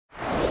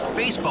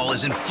Baseball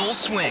is in full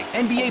swing.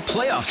 NBA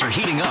playoffs are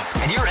heating up,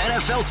 and your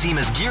NFL team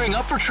is gearing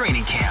up for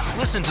training camp.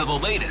 Listen to the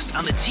latest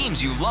on the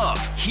teams you love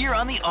here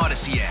on the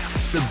Odyssey app.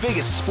 The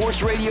biggest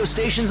sports radio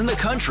stations in the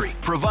country,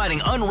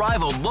 providing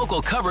unrivaled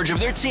local coverage of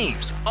their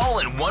teams, all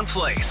in one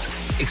place.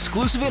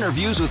 Exclusive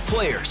interviews with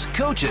players,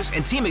 coaches,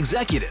 and team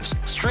executives,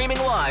 streaming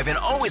live and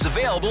always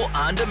available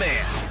on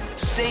demand.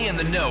 Stay in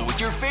the know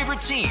with your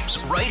favorite teams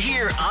right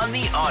here on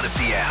the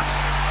Odyssey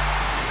app.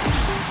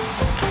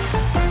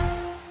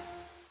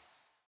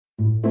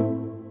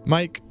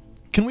 Mike,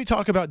 can we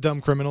talk about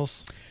dumb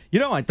criminals? You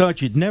know, I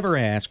thought you'd never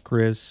ask,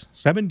 Chris.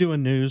 I've been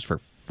doing news for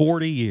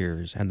 40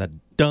 years, and the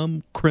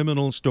dumb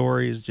criminal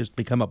stories just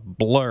become a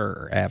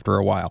blur after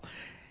a while.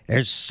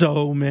 There's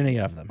so many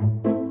of them.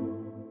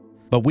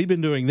 But we've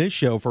been doing this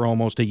show for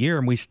almost a year,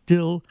 and we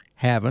still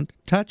haven't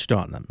touched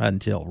on them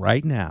until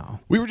right now.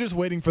 We were just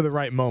waiting for the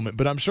right moment,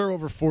 but I'm sure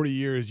over 40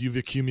 years you've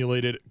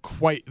accumulated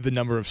quite the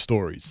number of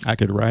stories. I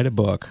could write a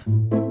book.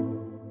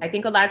 I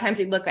think a lot of times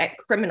we look at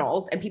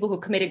criminals and people who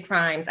committed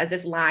crimes as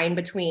this line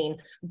between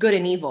good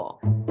and evil.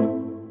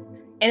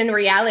 And in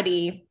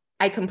reality,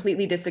 I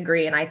completely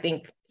disagree. And I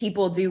think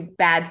people do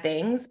bad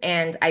things.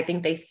 And I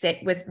think they sit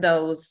with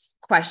those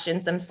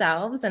questions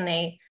themselves and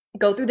they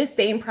go through the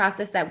same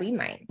process that we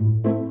might.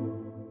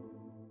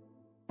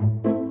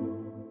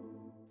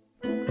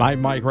 I'm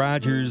Mike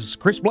Rogers.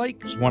 Chris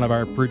Blake is one of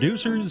our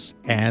producers.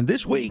 And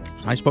this week,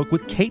 I spoke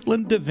with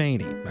Kaitlin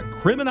Devaney, a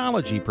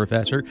criminology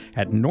professor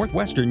at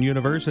Northwestern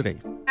University.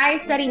 I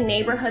study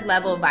neighborhood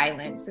level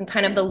violence and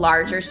kind of the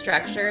larger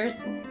structures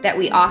that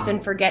we often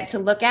forget to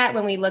look at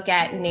when we look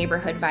at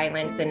neighborhood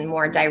violence and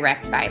more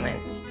direct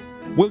violence.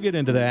 We'll get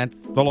into that,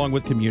 along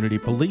with community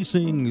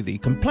policing, the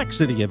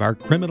complexity of our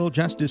criminal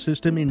justice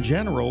system in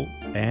general,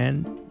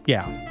 and,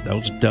 yeah,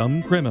 those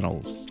dumb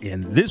criminals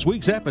in this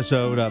week's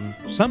episode of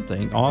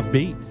Something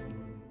Offbeat.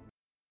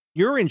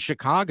 You're in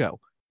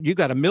Chicago. You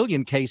got a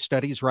million case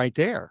studies right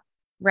there.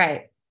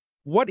 Right.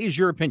 What is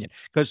your opinion?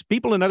 Because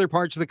people in other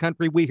parts of the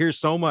country, we hear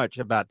so much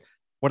about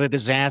what a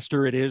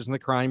disaster it is and the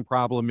crime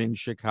problem in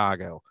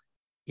Chicago.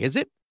 Is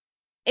it?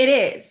 It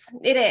is.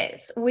 It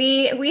is.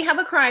 We have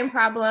a crime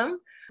problem.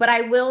 But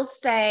I will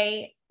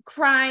say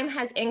crime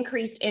has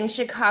increased in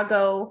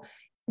Chicago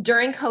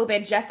during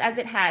COVID, just as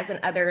it has in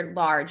other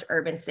large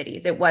urban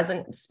cities. It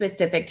wasn't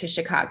specific to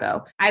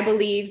Chicago. I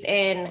believe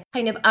in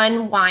kind of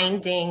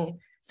unwinding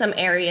some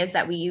areas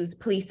that we use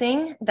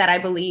policing that I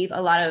believe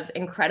a lot of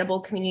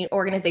incredible community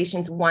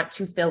organizations want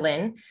to fill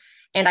in.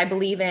 And I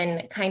believe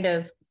in kind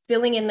of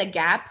filling in the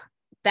gap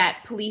that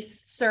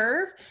police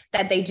serve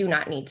that they do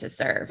not need to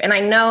serve. And I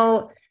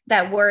know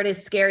that word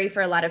is scary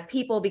for a lot of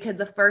people because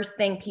the first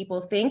thing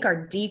people think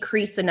are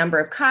decrease the number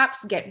of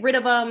cops, get rid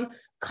of them.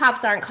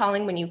 Cops aren't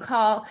calling when you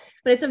call,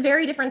 but it's a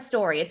very different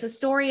story. It's a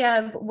story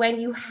of when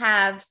you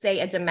have, say,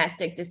 a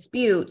domestic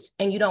dispute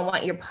and you don't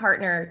want your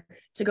partner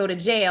to go to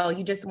jail.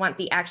 You just want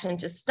the action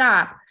to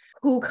stop.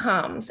 Who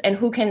comes and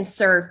who can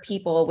serve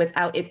people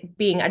without it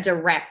being a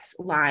direct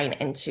line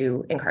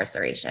into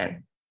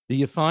incarceration? Do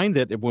you find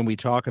that when we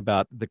talk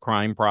about the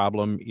crime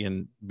problem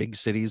in big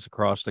cities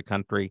across the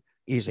country,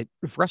 is it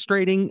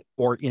frustrating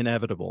or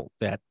inevitable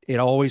that it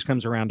always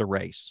comes around to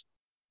race?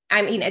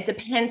 I mean, it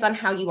depends on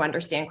how you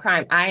understand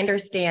crime. I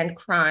understand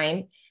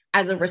crime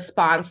as a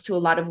response to a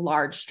lot of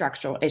large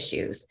structural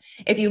issues.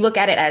 If you look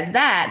at it as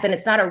that, then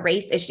it's not a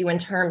race issue in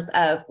terms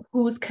of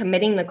who's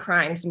committing the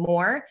crimes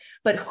more,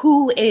 but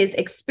who is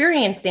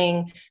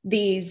experiencing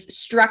these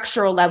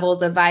structural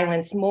levels of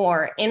violence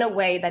more in a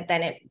way that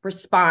then it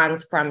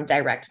responds from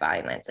direct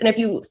violence. And if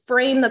you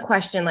frame the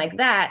question like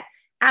that,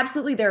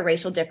 absolutely, there are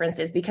racial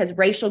differences because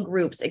racial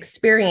groups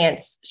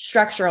experience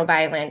structural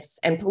violence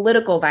and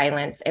political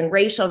violence and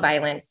racial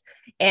violence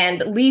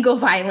and legal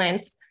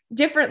violence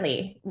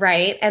differently,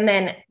 right? And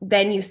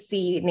then you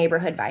see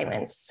neighborhood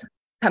violence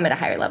come at a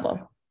higher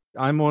level.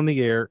 I'm on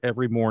the air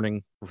every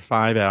morning for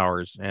 5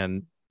 hours,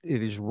 and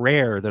it is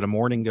rare that a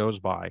morning goes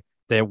by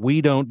that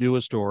we don't do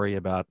a story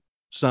about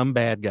some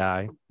bad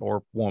guy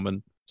or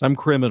woman, some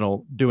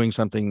criminal doing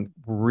something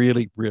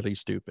really, really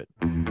stupid.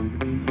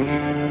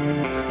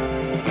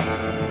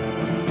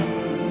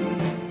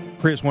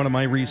 Chris, one of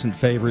my recent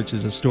favorites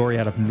is a story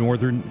out of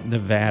northern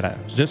Nevada.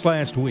 Just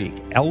last week,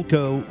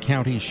 Elko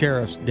County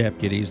Sheriff's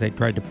deputies, they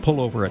tried to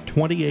pull over a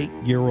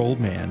 28-year-old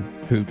man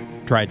who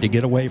tried to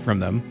get away from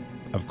them,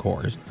 of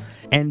course.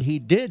 And he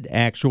did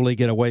actually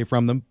get away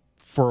from them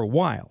for a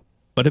while.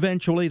 But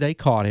eventually they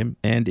caught him,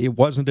 and it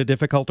wasn't a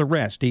difficult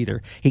arrest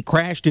either. He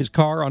crashed his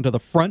car onto the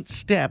front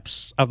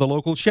steps of the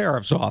local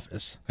sheriff's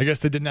office. I guess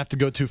they didn't have to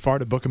go too far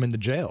to book him into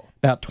jail.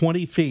 About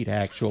 20 feet,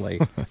 actually,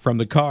 from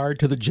the car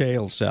to the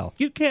jail cell.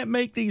 You can't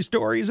make these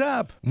stories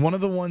up. One of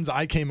the ones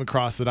I came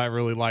across that I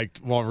really liked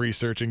while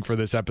researching for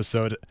this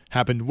episode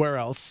happened where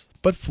else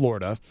but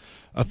Florida.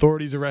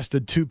 Authorities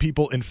arrested 2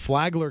 people in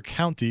Flagler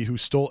County who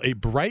stole a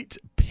bright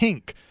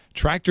pink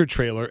tractor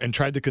trailer and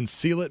tried to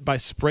conceal it by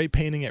spray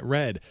painting it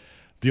red.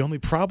 The only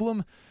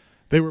problem?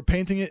 They were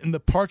painting it in the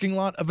parking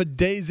lot of a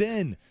Days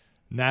Inn.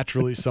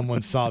 Naturally,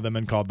 someone saw them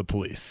and called the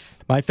police.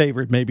 My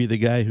favorite may be the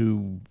guy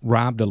who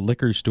robbed a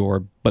liquor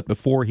store, but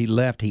before he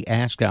left, he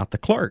asked out the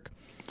clerk.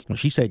 Well,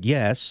 she said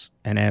yes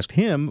and asked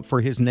him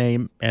for his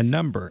name and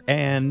number,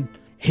 and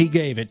he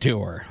gave it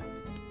to her.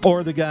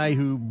 Or the guy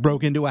who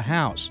broke into a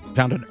house,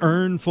 found an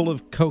urn full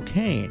of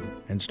cocaine,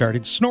 and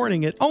started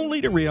snorting it,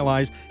 only to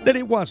realize that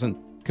it wasn't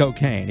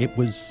cocaine. It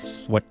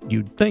was what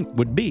you'd think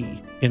would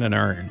be in an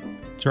urn.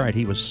 That's right,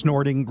 he was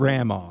snorting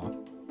grandma.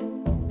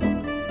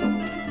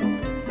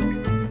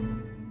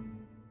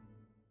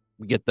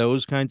 We get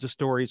those kinds of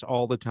stories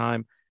all the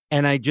time.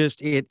 And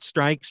it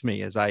strikes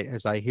me as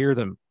I hear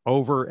them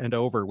over and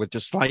over with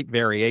just slight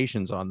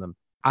variations on them.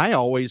 I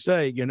always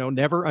say,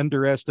 never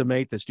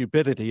underestimate the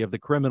stupidity of the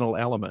criminal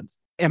element.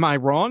 Am I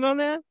wrong on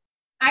that?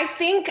 I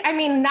think,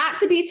 not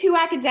to be too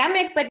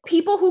academic, but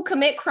people who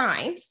commit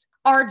crimes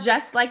are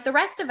just like the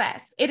rest of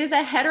us. It is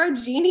a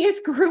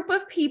heterogeneous group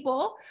of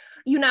people.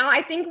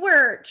 I think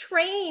we're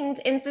trained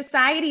in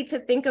society to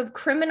think of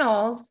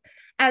criminals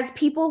as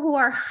people who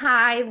are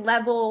high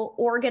level,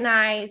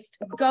 organized,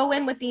 go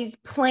in with these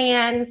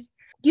plans,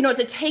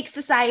 to take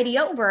society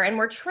over. And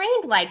we're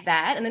trained like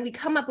that. And then we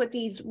come up with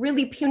these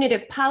really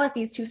punitive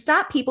policies to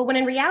stop people, when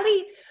in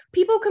reality,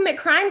 people who commit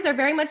crimes are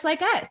very much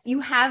like us. You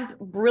have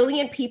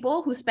brilliant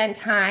people who spend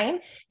time.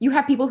 You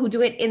have people who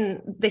do it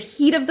in the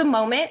heat of the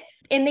moment,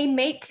 and they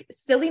make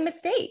silly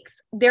mistakes.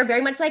 They're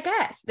very much like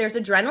us. There's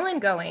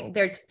adrenaline going.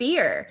 There's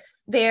fear.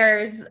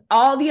 There's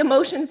all the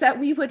emotions that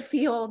we would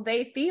feel,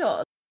 they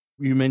feel.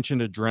 You mentioned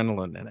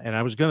adrenaline. And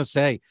I was going to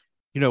say,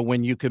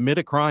 when you commit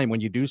a crime,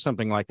 when you do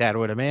something like that, I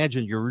would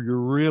imagine you're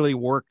really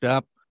worked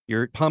up,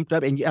 you're pumped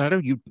up, and I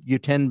don't know, you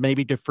tend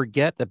maybe to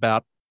forget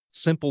about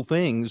simple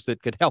things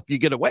that could help you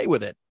get away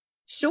with it.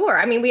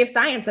 Sure. We have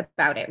science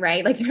about it,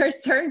 right? Like there are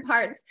certain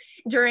parts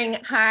during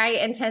high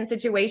intense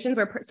situations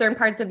where certain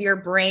parts of your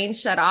brain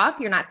shut off.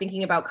 You're not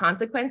thinking about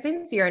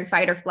consequences. You're in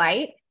fight or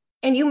flight,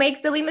 and you make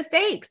silly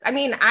mistakes. I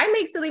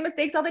make silly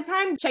mistakes all the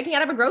time checking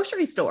out of a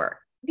grocery store.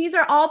 These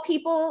are all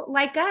people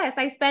like us.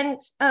 I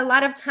spent a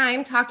lot of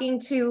time talking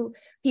to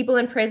people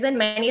in prison.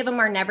 Many of them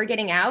are never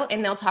getting out,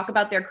 and they'll talk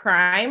about their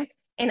crimes.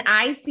 And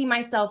I see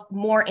myself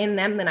more in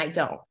them than I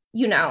don't.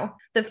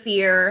 The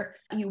fear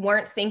you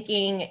weren't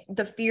thinking,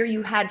 the fear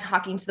you had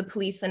talking to the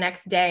police the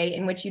next day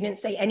in which you didn't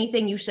say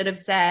anything you should have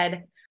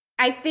said.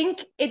 I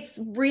think it's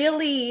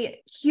really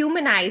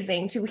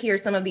humanizing to hear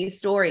some of these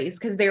stories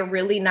because they're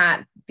really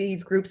not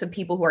these groups of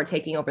people who are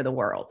taking over the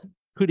world.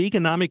 Could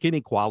economic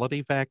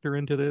inequality factor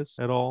into this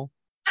at all?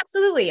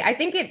 Absolutely. I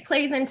think it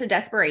plays into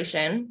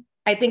desperation.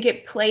 I think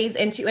it plays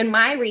into, in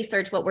my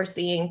research, what we're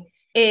seeing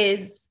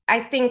is,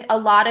 I think a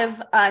lot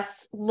of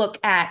us look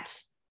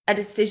at a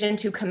decision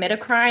to commit a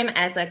crime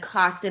as a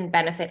cost and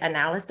benefit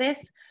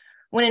analysis,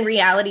 when in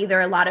reality, there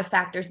are a lot of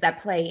factors that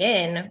play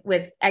in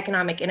with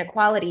economic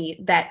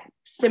inequality that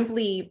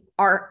simply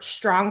are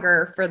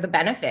stronger for the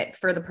benefit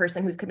for the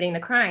person who's committing the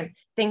crime.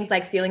 Things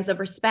like feelings of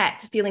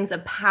respect, feelings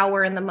of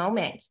power in the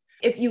moment.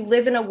 If you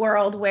live in a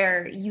world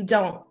where you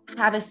don't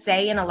have a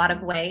say in a lot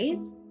of ways,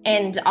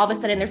 and all of a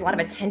sudden there's a lot of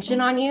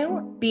attention on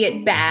you, be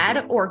it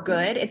bad or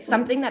good, it's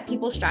something that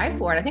people strive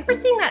for. And I think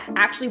we're seeing that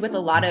actually with a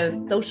lot of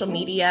social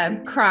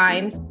media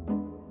crimes.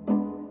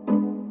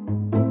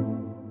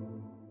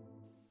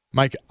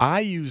 Mike,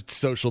 I used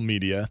social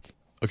media,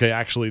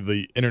 actually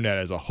the internet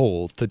as a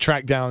whole, to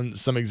track down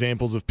some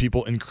examples of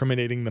people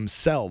incriminating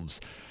themselves.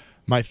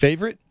 My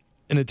favorite?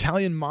 An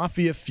Italian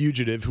mafia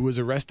fugitive who was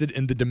arrested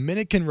in the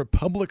Dominican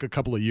Republic a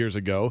couple of years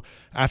ago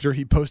after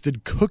he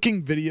posted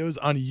cooking videos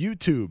on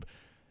YouTube.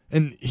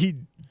 And he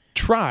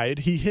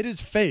hit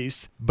his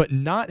face, but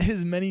not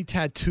his many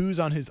tattoos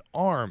on his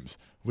arms,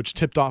 which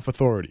tipped off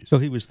authorities. So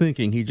he was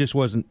thinking, he just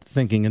wasn't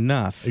thinking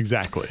enough.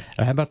 Exactly.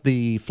 How about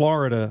the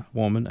Florida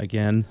woman,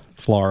 again,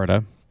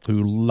 Florida,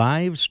 who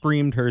live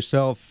streamed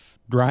herself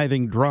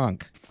driving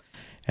drunk?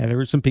 And there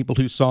were some people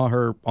who saw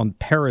her on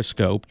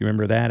Periscope. You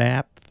remember that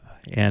app?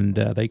 And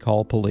they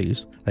called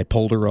police. They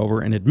pulled her over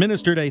and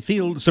administered a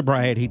field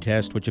sobriety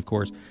test, which, of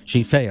course,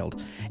 she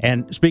failed.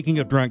 And speaking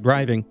of drunk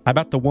driving, how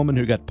about the woman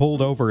who got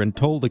pulled over and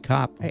told the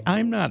cop, "Hey,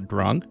 I'm not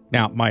drunk.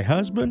 Now, my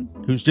husband,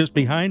 who's just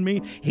behind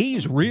me,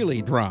 he's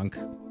really drunk."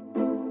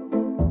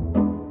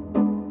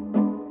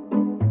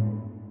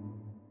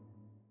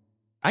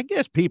 I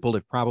guess people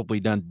have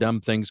probably done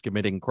dumb things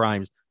committing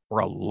crimes for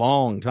a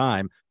long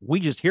time. We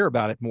just hear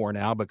about it more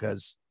now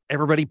because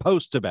everybody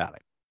posts about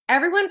it.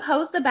 Everyone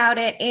posts about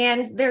it,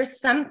 and there's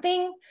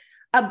something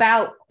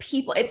about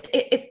people.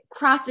 It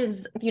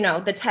crosses,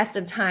 the test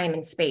of time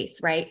and space,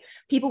 right?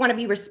 People want to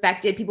be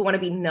respected. People want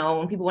to be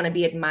known. People want to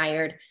be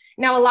admired.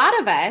 Now, a lot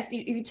of us,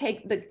 you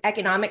take the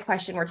economic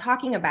question we're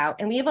talking about,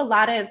 and we have a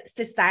lot of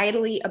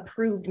societally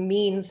approved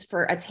means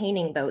for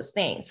attaining those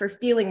things, for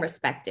feeling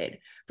respected,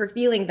 for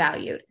feeling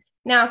valued.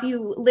 Now, if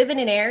you live in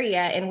an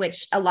area in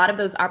which a lot of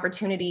those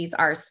opportunities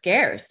are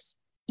scarce,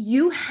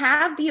 you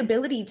have the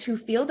ability to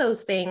feel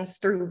those things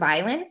through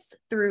violence,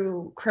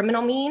 through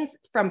criminal means,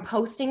 from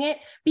posting it.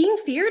 Being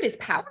feared is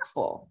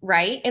powerful,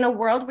 right? In a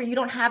world where you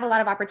don't have a lot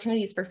of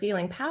opportunities for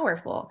feeling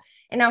powerful.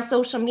 And now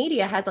social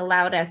media has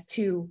allowed us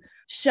to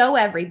show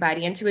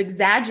everybody and to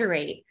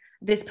exaggerate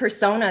this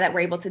persona that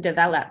we're able to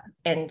develop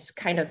and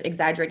kind of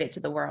exaggerate it to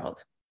the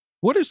world.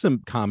 What are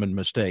some common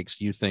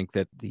mistakes you think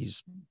that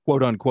these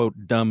quote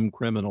unquote dumb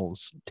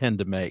criminals tend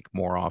to make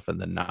more often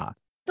than not?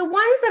 The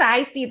ones that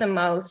I see the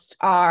most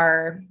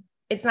are,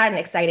 it's not an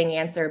exciting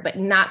answer, but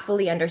not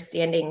fully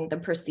understanding the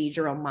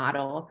procedural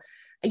model.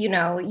 You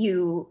know,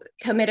 you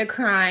commit a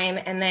crime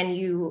and then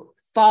you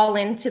fall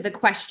into the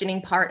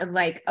questioning part of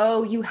like,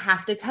 oh, you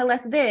have to tell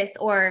us this,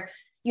 or,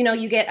 you know,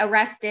 you get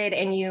arrested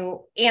and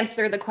you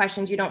answer the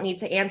questions you don't need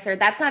to answer.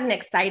 That's not an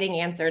exciting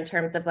answer in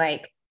terms of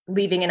like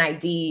leaving an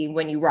ID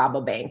when you rob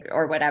a bank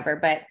or whatever.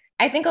 But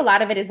I think a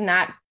lot of it is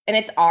not, and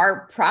it's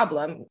our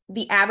problem,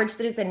 the average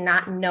citizen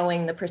not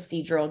knowing the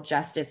procedural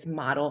justice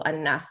model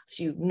enough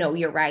to know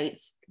your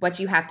rights, what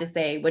you have to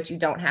say, what you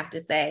don't have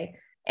to say,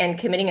 and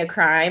committing a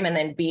crime and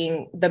then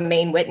being the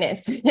main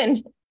witness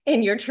in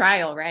your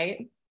trial,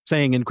 right?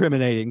 Saying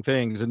incriminating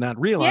things and not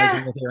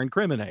realizing that they're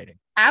incriminating.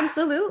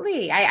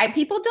 Absolutely.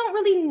 People don't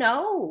really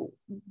know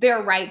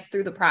their rights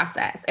through the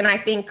process. And I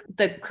think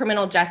the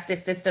criminal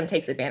justice system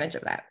takes advantage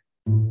of that.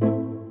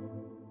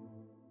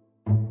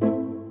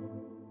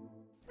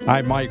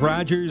 I'm Mike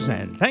Rogers,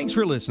 and thanks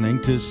for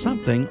listening to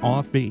Something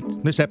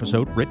Offbeat. This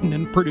episode written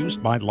and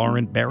produced by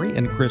Lauren Berry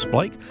and Chris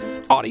Blake.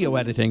 Audio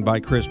editing by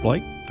Chris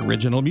Blake.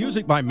 Original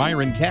music by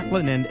Myron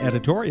Kaplan, and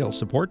editorial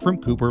support from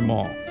Cooper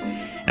Mall.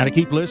 And to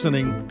keep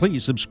listening,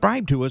 please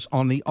subscribe to us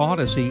on the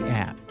Odyssey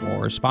app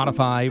or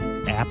Spotify,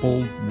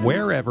 Apple,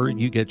 wherever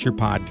you get your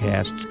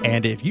podcasts.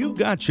 And if you've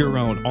got your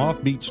own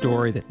offbeat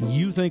story that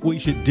you think we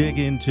should dig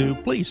into,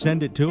 please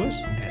send it to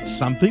us at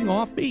Something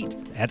Offbeat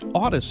at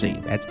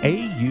Odyssey. That's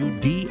AUDACY.com.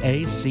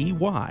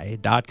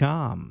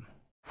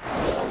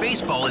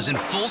 Baseball is in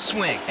full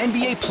swing.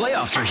 NBA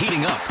playoffs are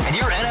heating up, and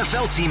your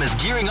NFL team is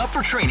gearing up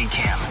for training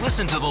camp.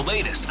 Listen to the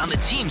latest on the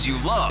teams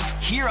you love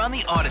here on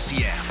the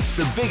Odyssey app.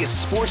 The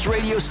biggest sports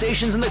radio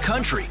stations in the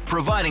country,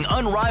 providing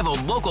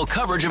unrivaled local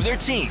coverage of their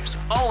teams,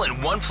 all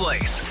in one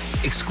place.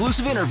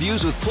 Exclusive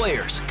interviews with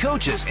players,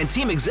 coaches, and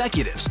team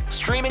executives,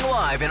 streaming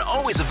live and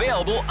always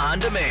available on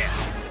demand.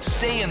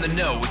 Stay in the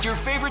know with your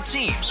favorite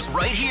teams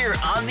right here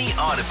on the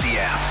Odyssey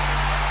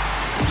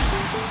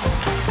app.